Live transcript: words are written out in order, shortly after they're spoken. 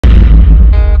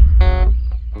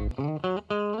Hi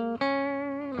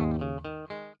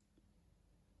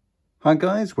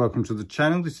guys, welcome to the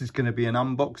channel. This is going to be an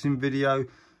unboxing video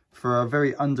for a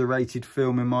very underrated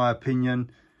film in my opinion,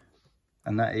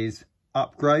 and that is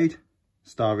Upgrade,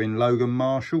 starring Logan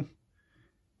Marshall.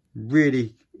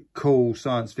 Really cool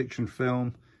science fiction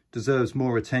film, deserves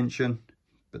more attention,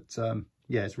 but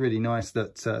yeah, it's really nice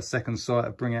that Second Sight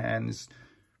have brought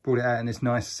it out in this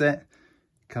nice set.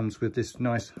 Comes with this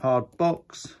nice hard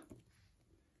box.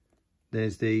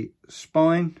 There's the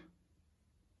spine.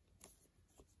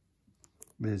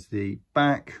 There's the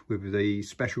back with the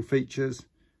special features.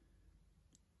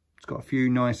 It's got a few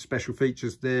nice special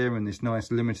features there and this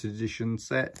nice limited edition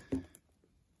set.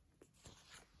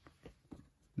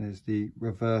 There's the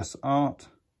reverse art.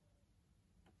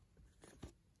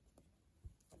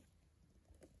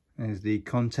 There's the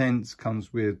contents,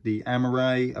 comes with the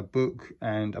array, a book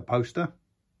and a poster.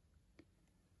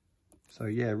 So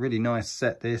yeah, really nice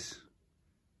set this.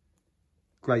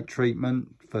 Great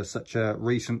treatment for such a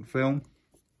recent film.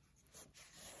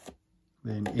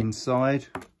 Then inside,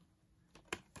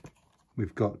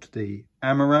 we've got the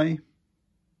array,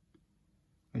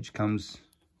 which comes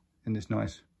in this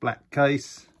nice black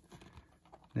case.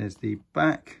 There's the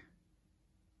back.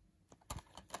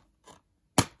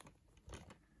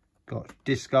 Got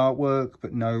disc artwork,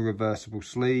 but no reversible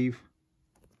sleeve.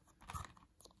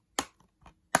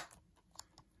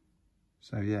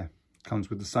 So yeah, comes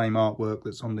with the same artwork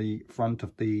that's on the front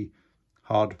of the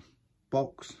hard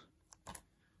box.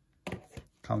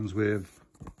 Comes with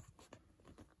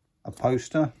a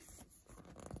poster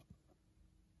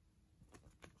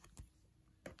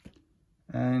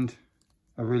and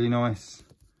a really nice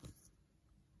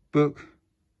book.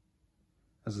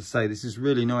 As I say, this is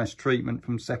really nice treatment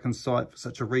from Second Sight for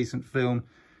such a recent film.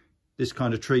 This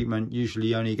kind of treatment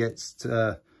usually only gets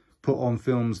put on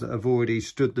films that have already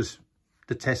stood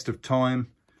the test of time.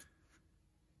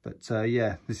 But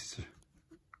yeah, this is a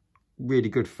really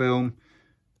good film.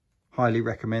 Highly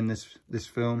recommend this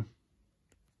film.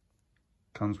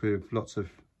 Comes with lots of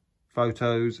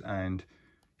photos and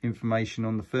information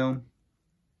on the film.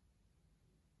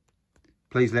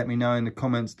 Please let me know in the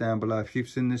comments down below if you've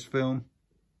seen this film,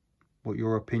 what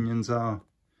your opinions are.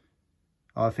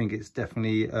 I think it's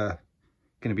definitely going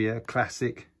to be a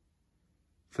classic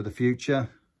for the future.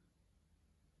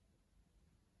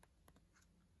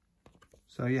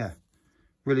 So yeah,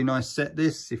 really nice set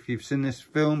this. If you've seen this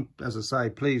film, as I say,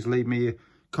 please leave me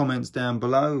comments down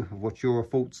below of what your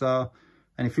thoughts are.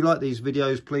 And if you like these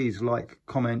videos, please like,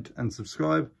 comment and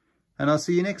subscribe. And I'll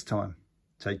see you next time.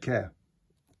 Take care.